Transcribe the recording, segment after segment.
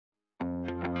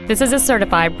This is a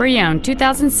certified pre-owned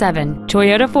 2007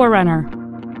 Toyota 4Runner.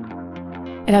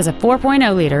 It has a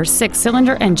 4.0-liter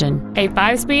six-cylinder engine, a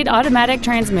 5-speed automatic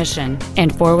transmission,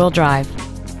 and four-wheel drive.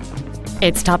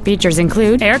 Its top features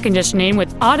include air conditioning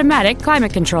with automatic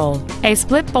climate control, a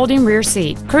split folding rear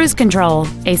seat, cruise control,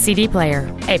 a CD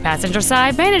player, a passenger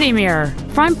side vanity mirror,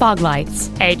 front fog lights,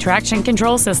 a traction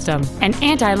control system, an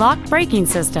anti-lock braking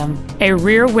system, a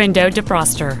rear window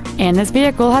defroster, and this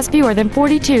vehicle has fewer than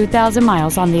 42,000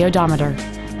 miles on the odometer.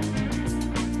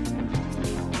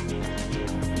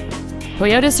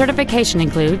 Toyota's certification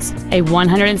includes a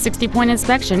 160-point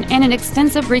inspection and an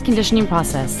extensive reconditioning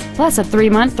process, plus a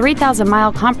 3-month,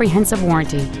 3,000-mile comprehensive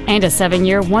warranty and a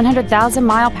 7-year,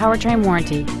 100,000-mile powertrain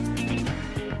warranty.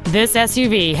 This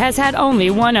SUV has had only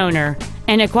one owner,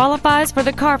 and it qualifies for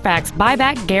the Carfax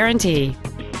buyback guarantee.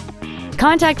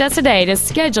 Contact us today to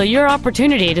schedule your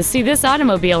opportunity to see this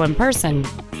automobile in person.